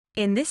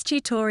In this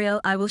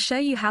tutorial I will show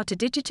you how to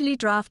digitally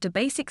draft a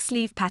basic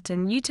sleeve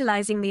pattern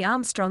utilizing the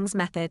Armstrong's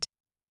method.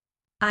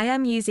 I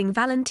am using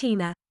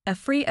Valentina, a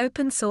free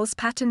open-source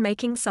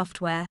pattern-making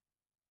software.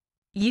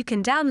 You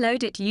can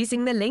download it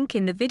using the link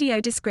in the video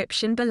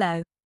description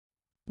below.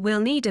 We'll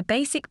need a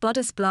basic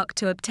bodice block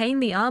to obtain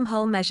the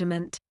armhole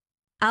measurement.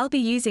 I'll be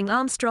using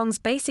Armstrong's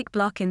basic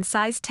block in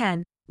size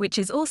 10, which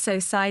is also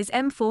size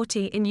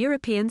M40 in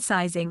European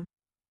sizing.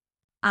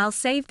 I'll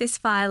save this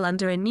file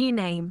under a new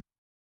name.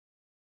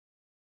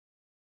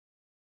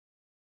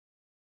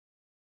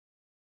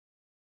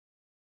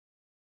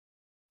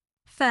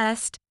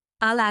 First,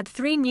 I'll add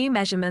 3 new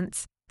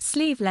measurements: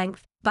 sleeve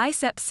length,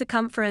 biceps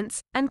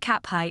circumference, and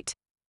cap height.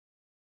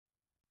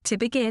 To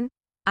begin,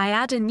 I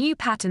add a new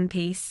pattern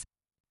piece.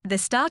 The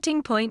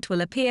starting point will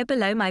appear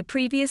below my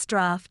previous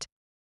draft.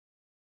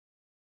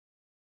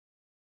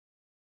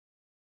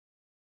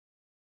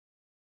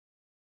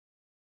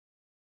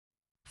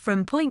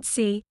 From point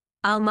C,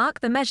 I'll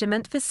mark the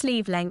measurement for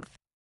sleeve length.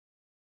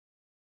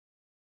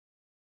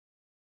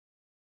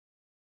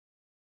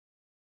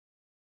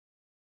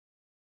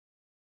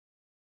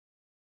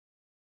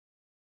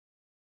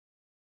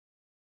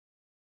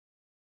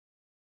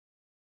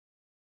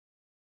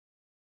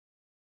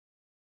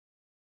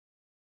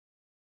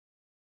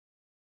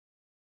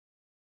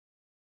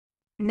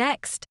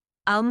 Next,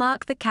 I'll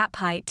mark the cap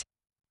height.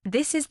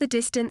 This is the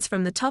distance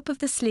from the top of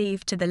the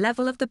sleeve to the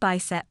level of the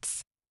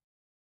biceps.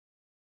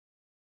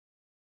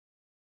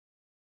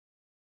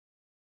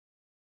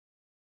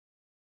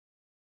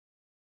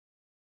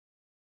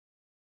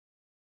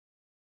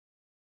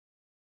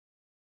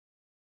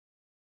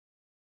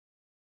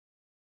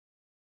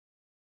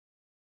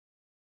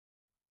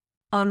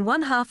 On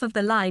one half of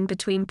the line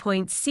between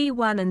points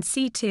C1 and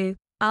C2,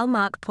 I'll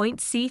mark point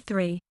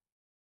C3.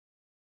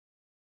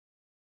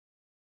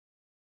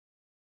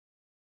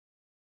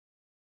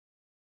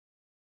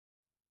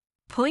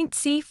 Point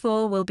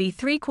C4 will be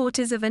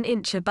 3/4 of an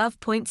inch above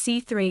point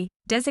C3,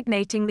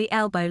 designating the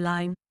elbow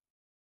line.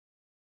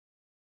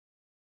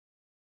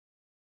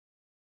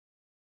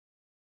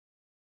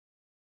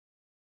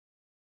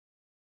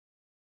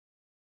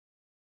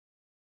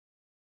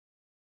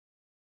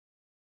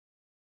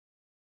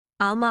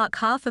 I'll mark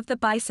half of the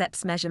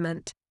biceps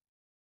measurement.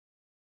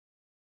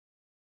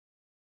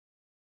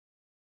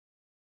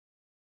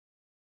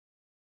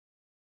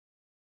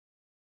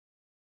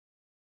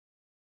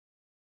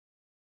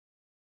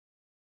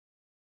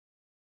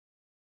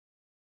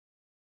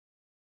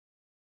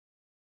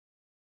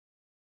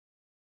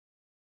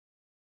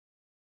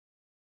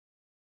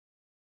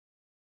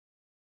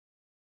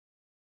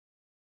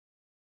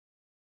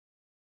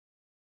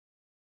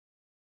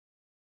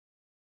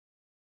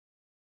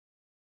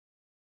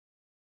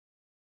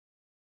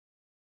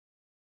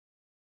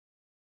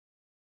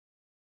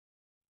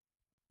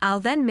 I'll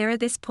then mirror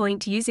this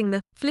point using the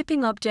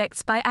Flipping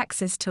Objects by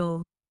Axis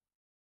tool.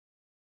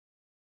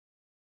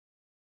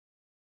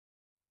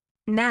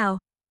 Now,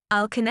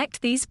 I'll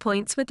connect these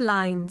points with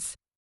lines.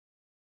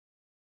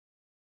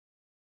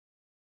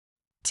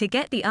 To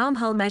get the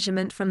armhole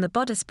measurement from the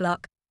bodice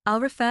block,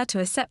 I'll refer to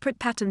a separate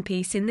pattern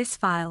piece in this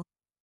file.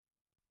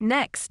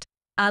 Next,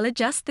 I'll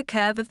adjust the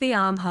curve of the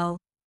armhole.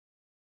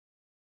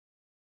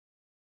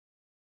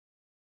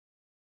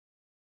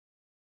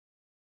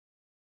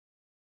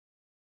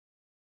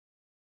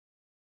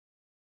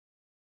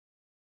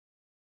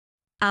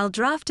 I'll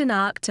draft an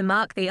arc to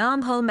mark the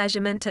armhole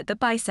measurement at the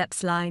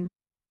biceps line.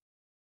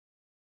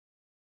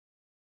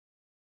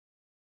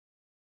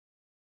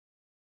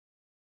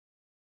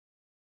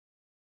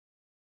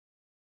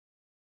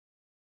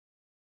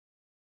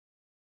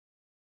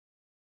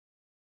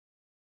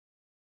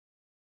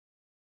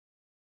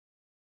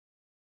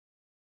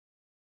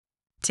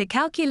 To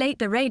calculate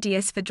the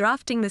radius for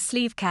drafting the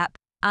sleeve cap,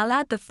 I'll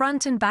add the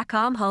front and back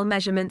armhole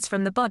measurements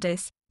from the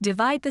bodice,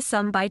 divide the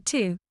sum by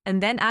 2,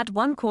 and then add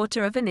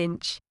 1/4 of an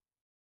inch.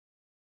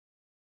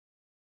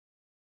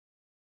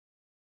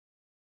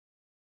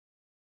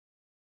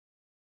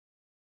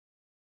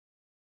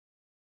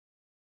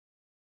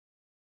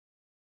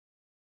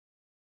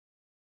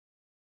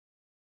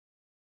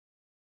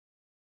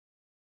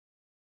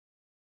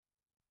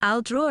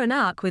 I'll draw an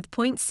arc with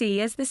point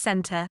C as the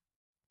center.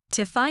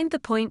 To find the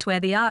point where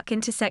the arc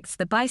intersects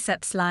the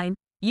biceps line,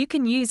 you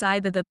can use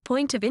either the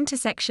Point of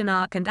Intersection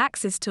Arc and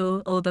Axis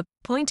tool or the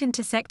Point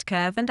Intersect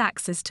Curve and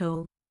Axis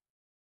tool.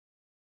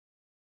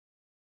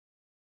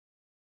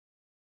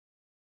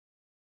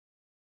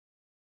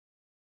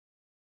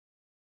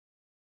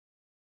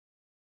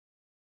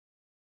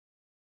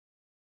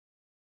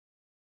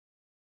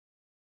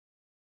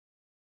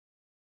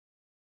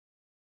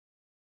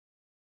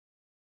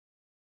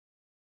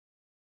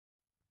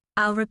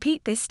 I'll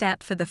repeat this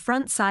step for the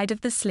front side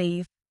of the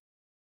sleeve.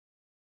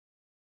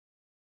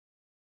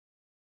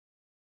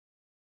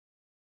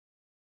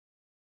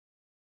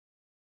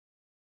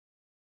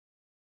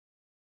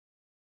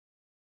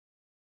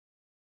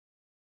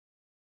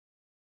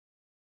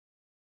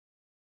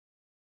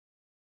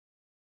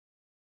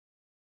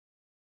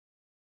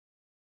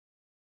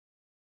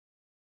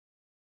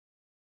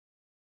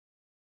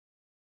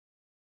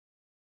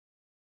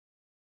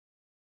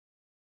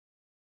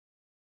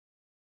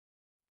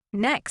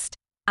 Next,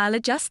 I'll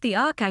adjust the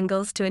arc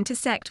angles to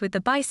intersect with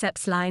the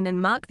biceps line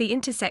and mark the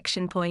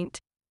intersection point.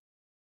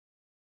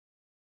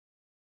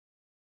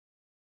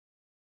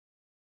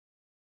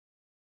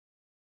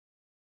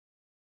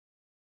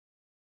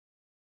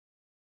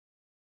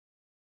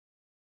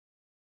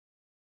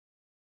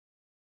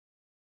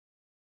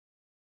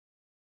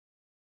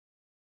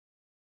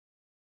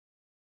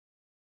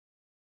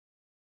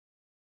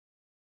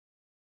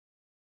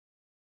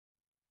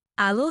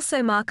 I'll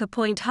also mark a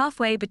point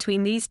halfway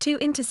between these two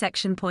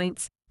intersection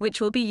points,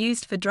 which will be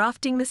used for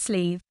drafting the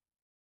sleeve.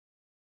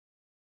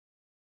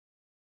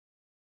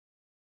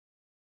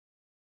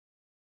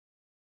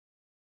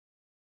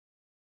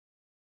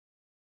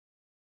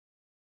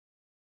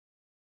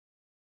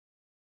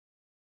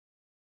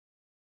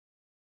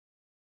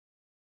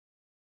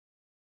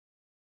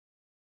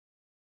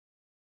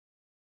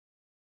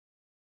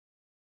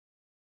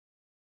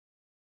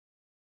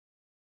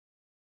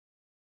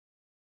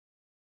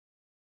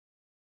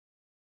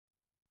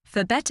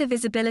 For better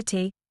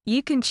visibility,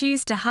 you can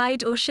choose to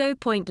hide or show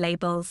point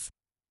labels.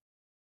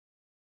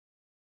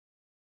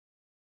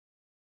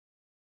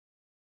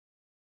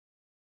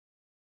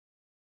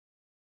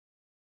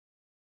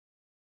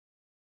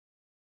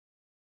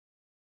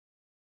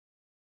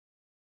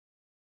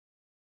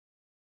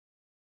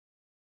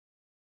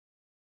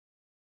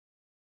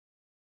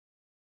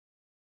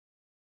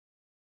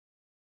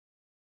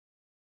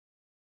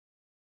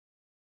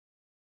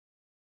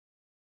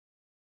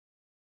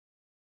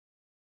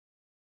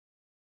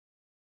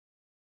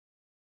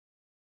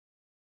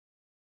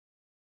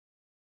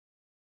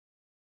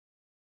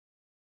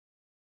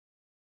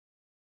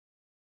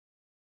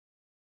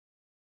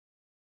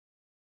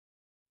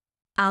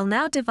 I'll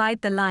now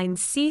divide the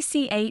lines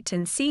CC8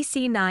 and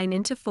CC9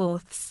 into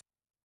fourths.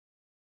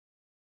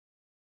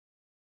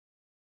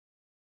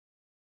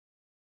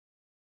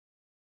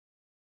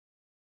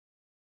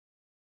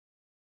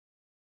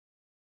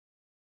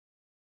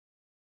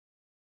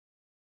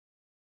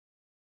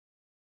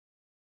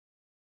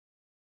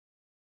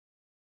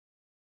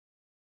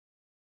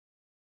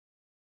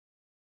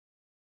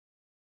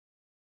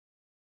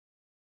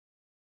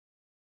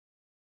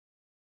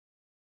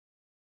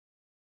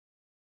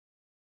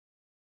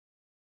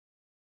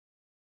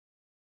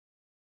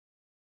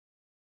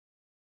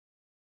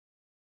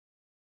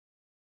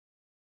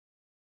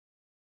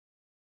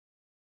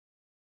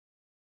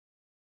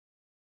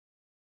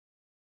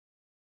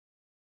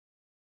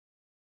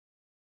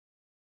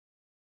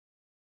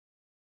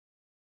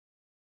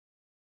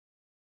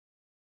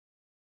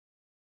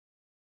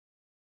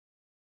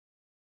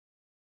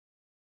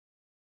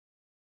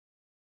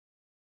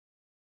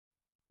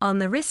 On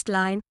the wrist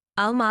line,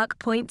 I'll mark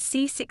point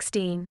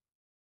C16.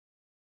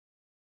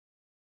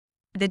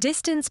 The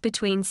distance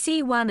between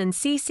C1 and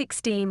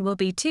C16 will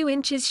be 2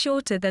 inches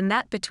shorter than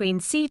that between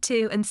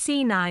C2 and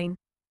C9.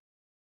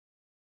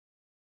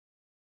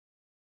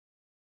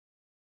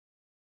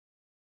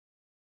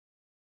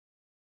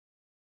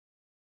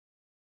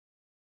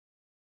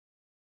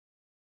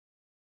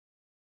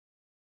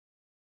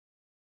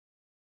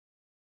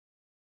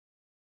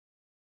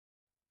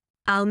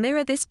 I'll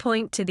mirror this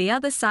point to the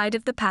other side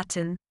of the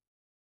pattern.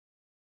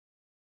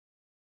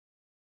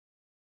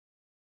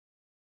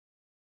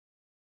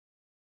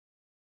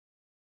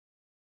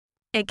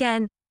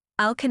 Again,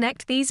 I'll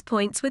connect these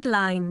points with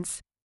lines.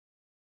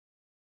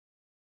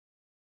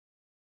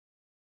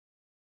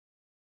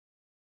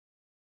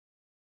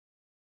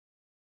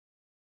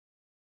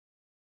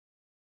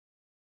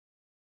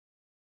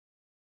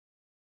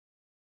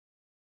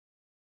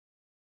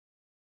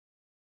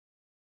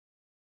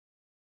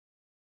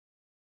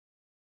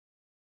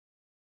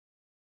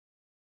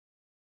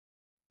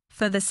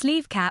 For the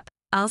sleeve cap,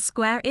 I'll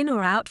square in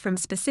or out from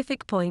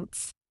specific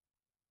points.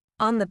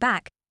 On the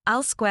back,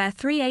 I'll square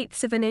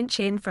 3/8 of an inch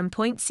in from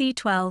point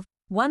C12,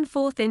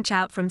 1/4 inch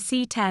out from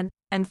C10,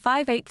 and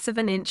 5/8 of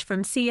an inch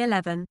from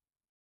C11.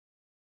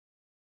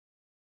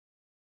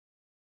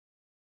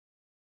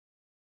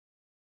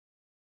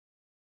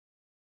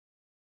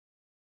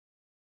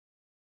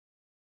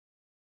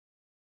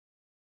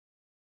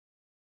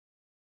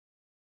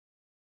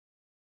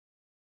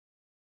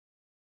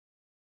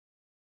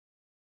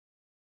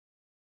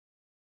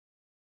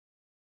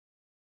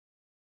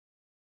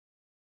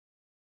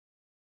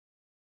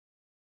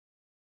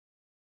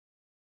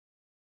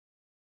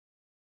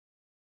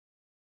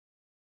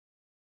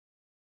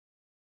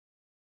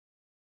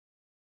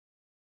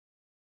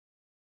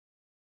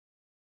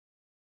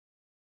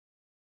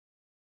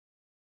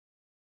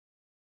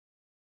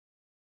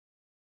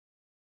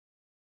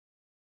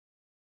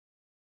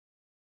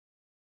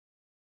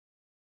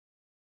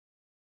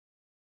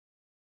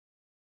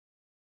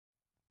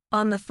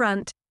 On the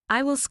front,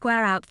 I will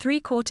square out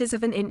 3/4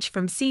 of an inch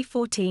from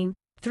C14,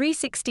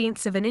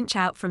 3/16 of an inch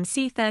out from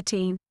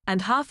C13,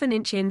 and 1/2 an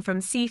inch in from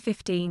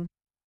C15.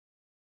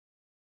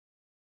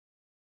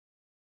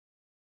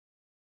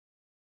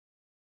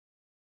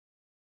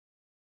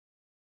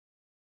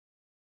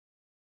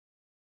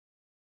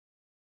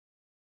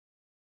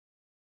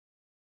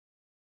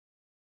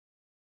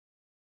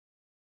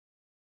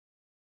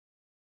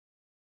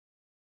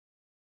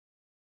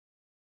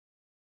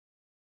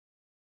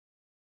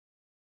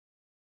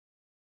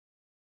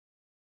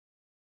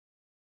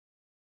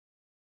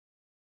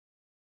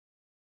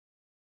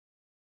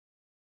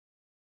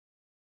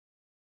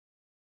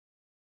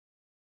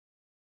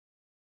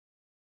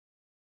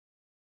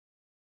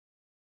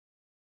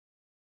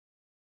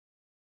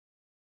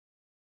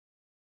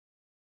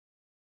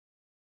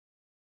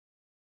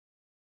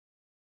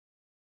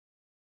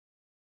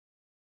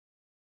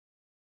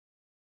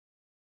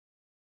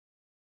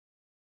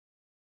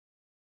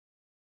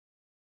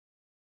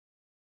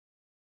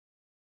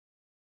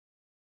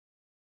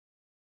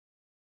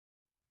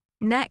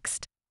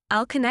 Next,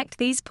 I'll connect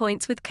these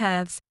points with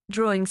curves,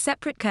 drawing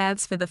separate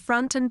curves for the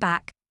front and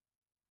back.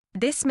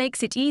 This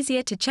makes it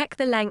easier to check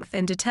the length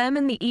and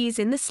determine the ease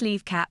in the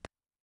sleeve cap.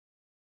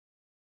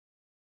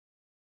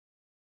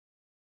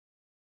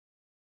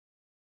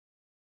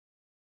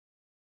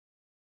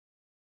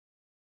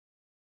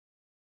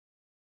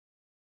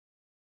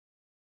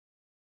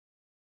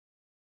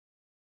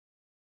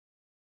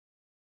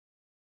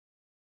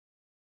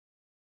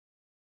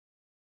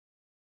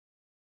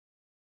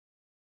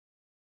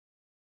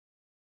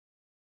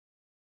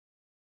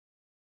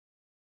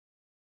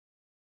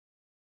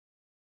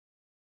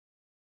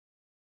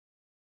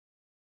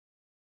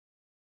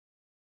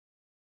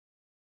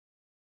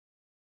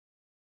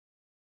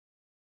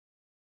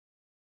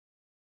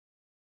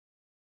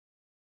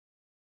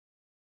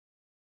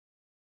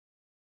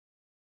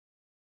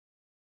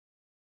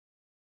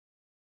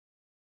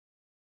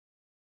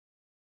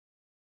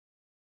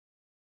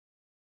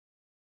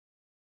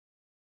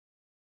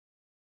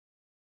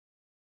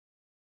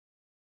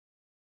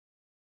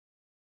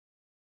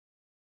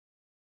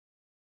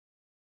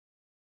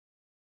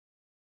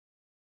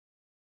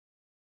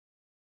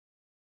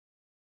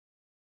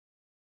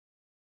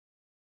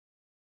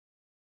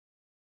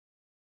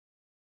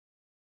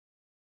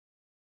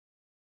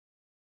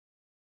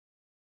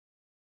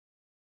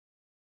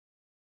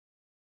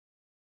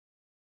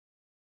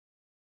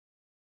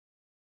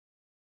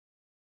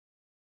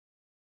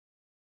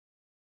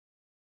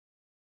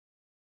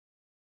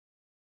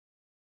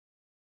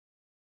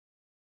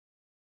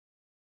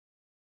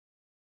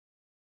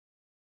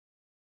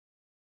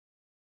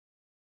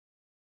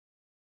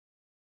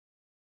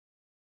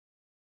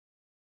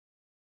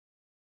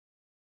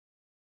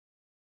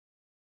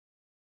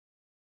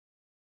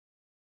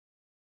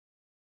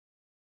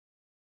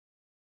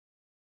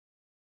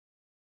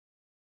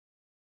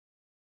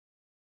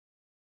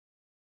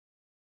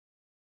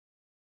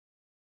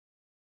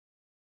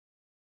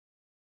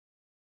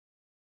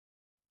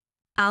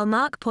 I'll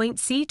mark point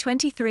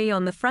C23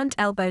 on the front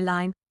elbow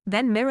line,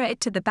 then mirror it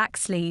to the back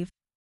sleeve.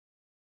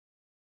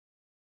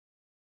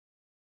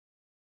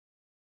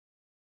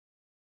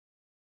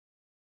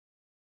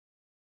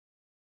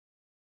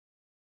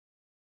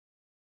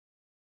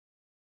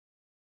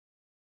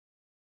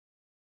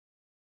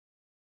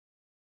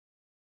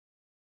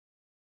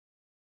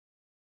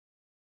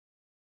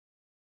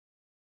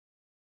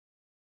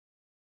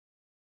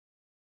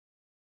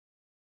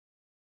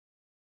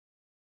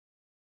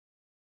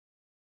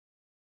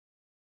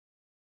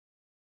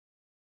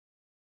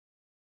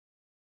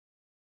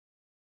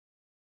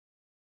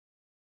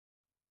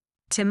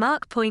 To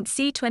mark point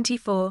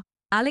C24,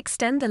 I'll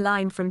extend the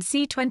line from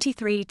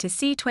C23 to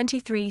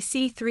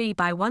C23C3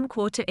 by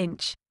 1/4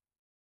 inch.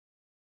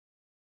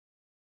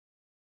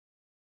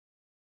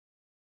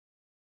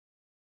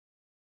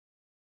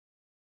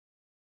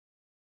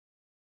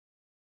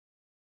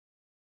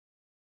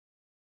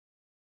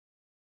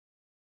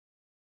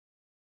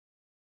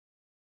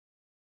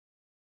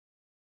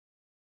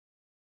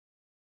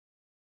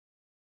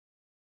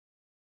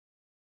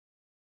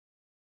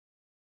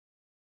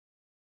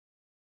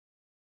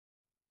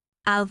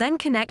 I'll then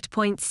connect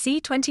points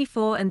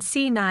C24 and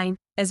C9,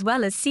 as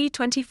well as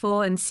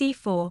C24 and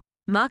C4,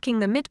 marking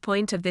the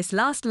midpoint of this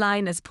last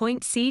line as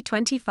point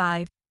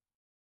C25.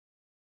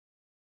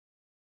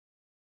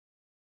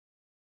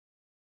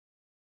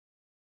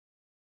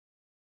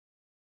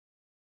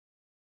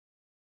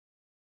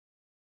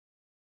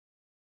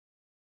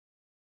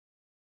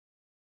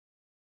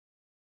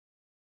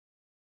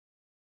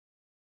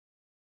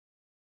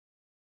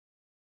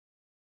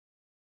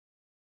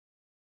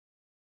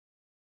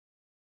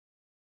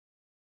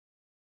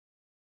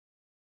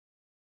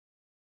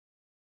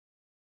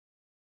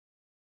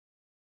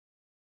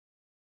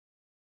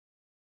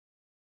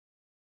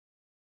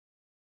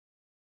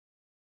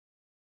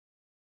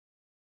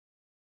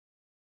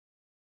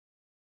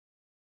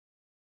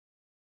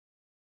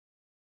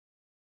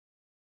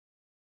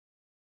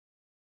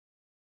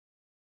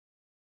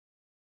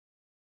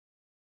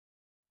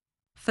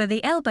 For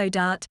the elbow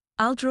dart,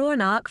 I'll draw an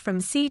arc from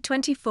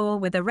C24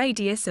 with a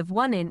radius of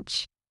 1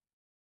 inch.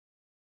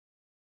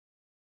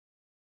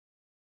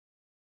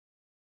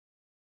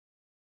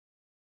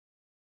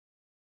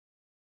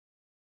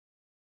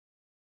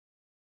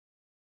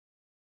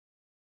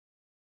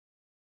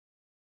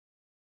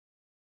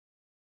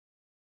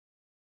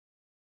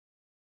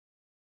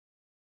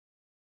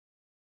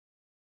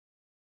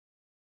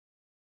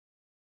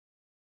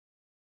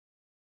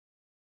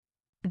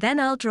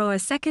 Then I'll draw a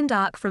second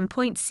arc from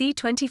point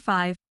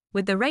C25,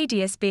 with the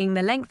radius being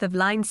the length of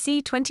line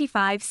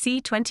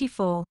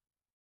C25-C24.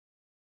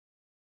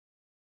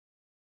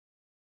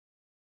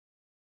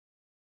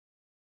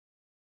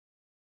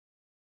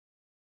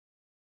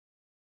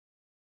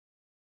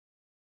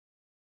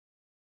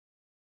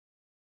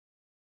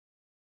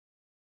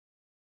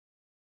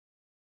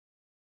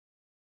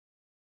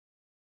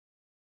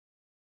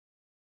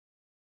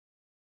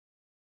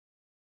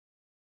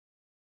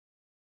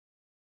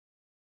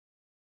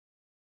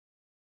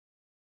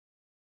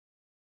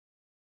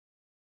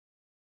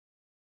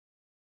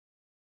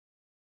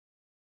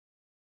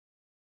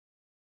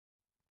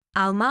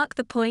 I'll mark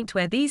the point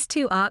where these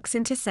two arcs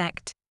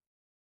intersect.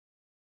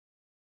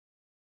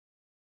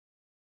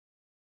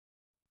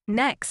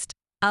 Next,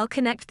 I'll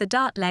connect the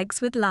dart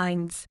legs with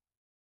lines.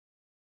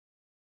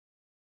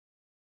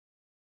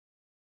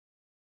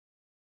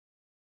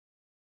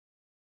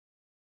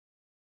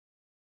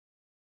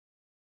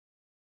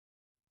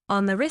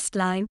 On the wrist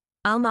line,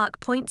 I'll mark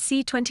point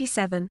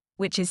C27,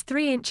 which is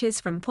 3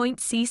 inches from point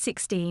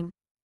C16.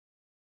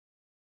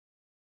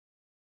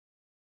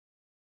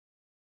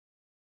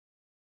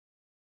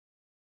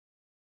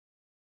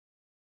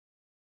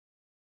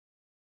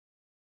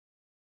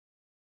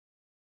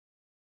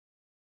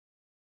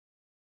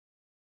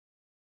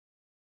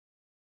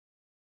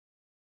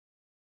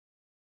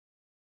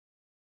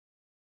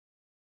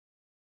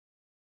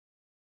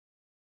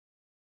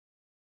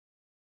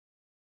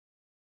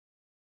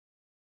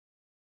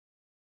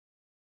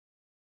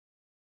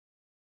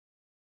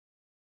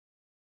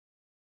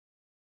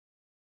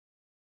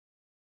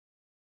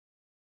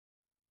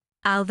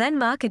 I'll then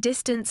mark a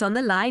distance on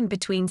the line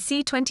between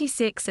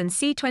C26 and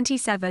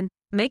C27,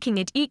 making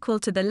it equal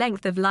to the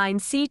length of line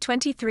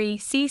C23,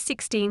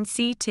 C16,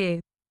 C2.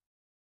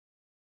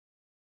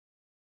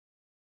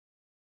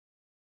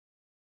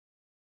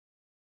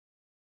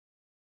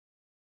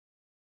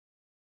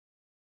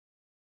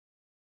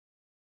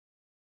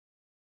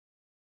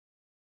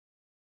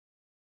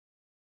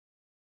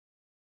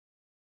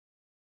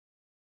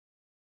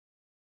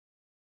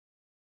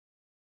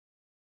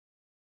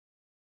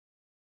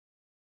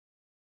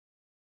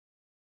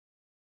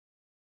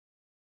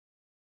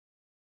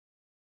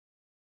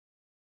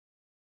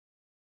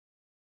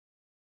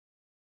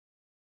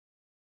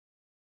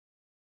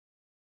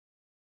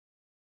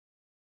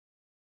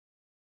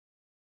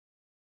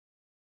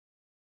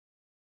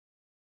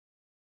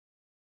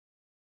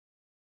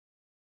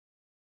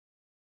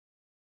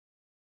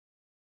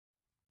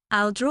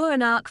 I'll draw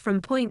an arc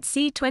from point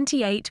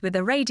C28 with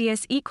a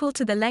radius equal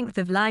to the length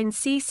of line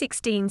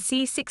C16,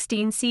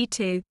 C16,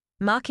 C2,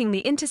 marking the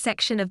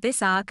intersection of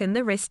this arc and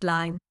the wrist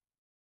line.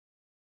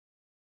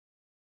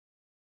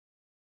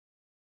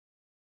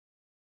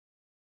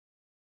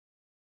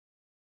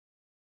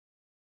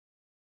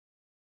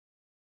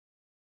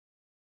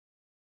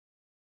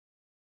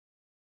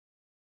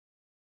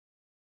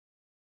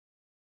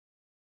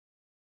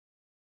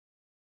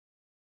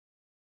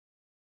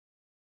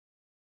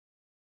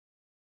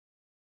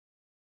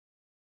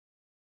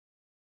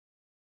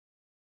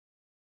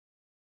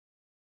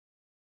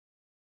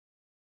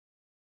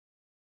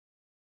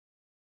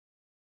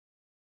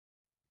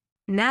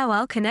 Now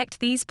I'll connect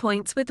these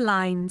points with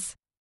lines.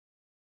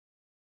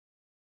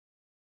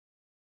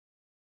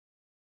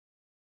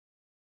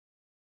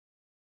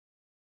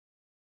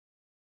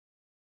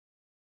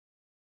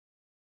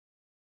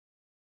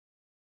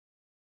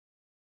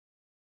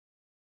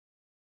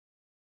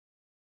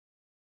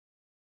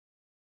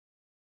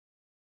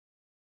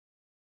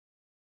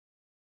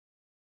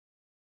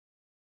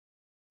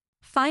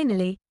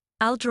 Finally,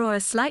 I'll draw a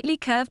slightly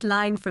curved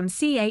line from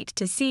C8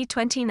 to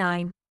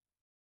C29.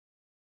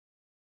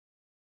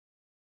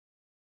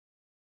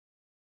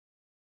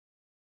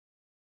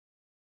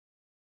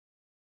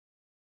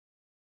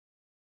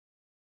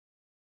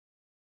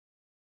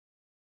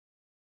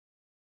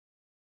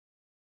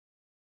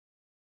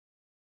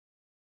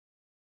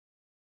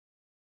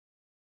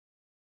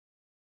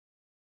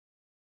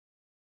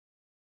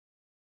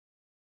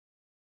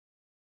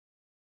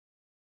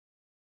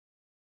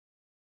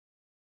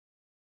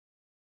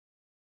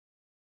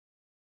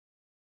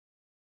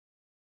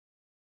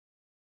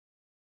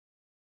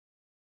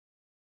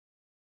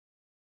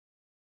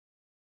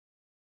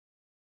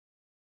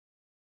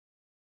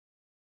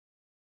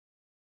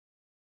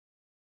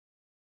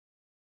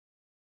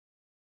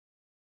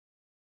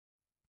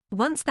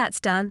 Once that's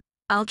done,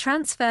 I'll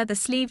transfer the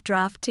sleeve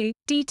draft to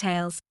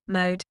Details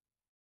mode.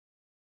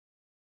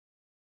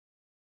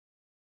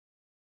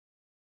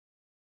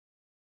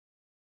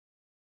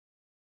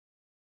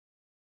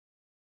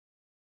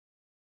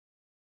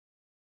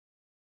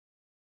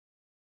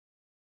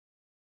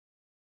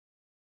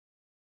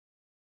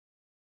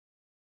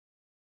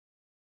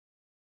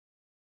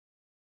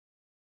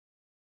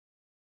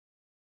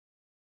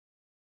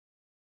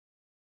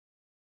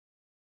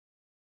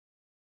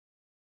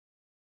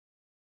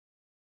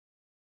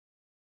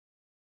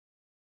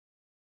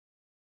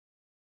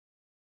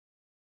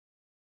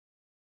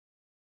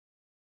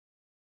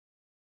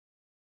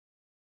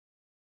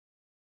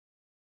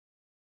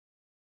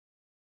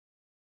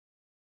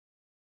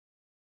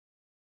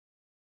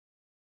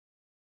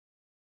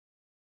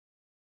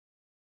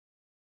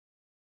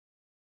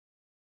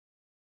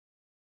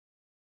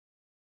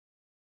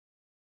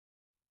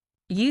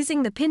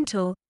 Using the pin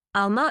tool,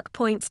 I'll mark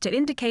points to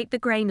indicate the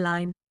grain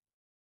line.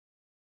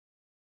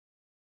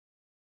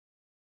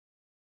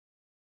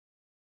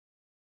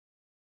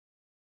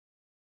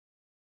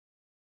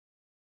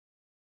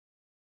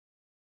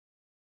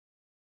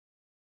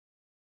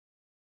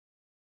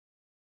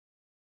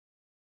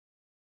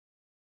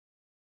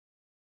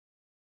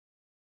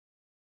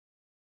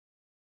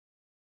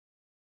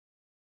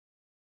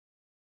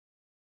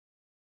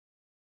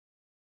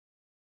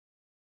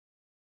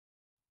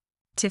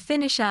 To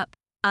finish up,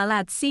 I'll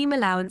add seam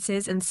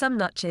allowances and some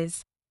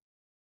notches.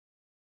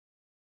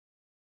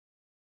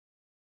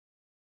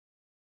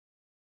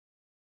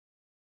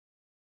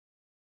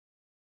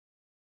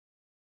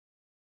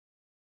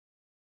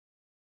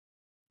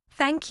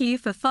 Thank you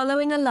for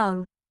following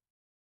along.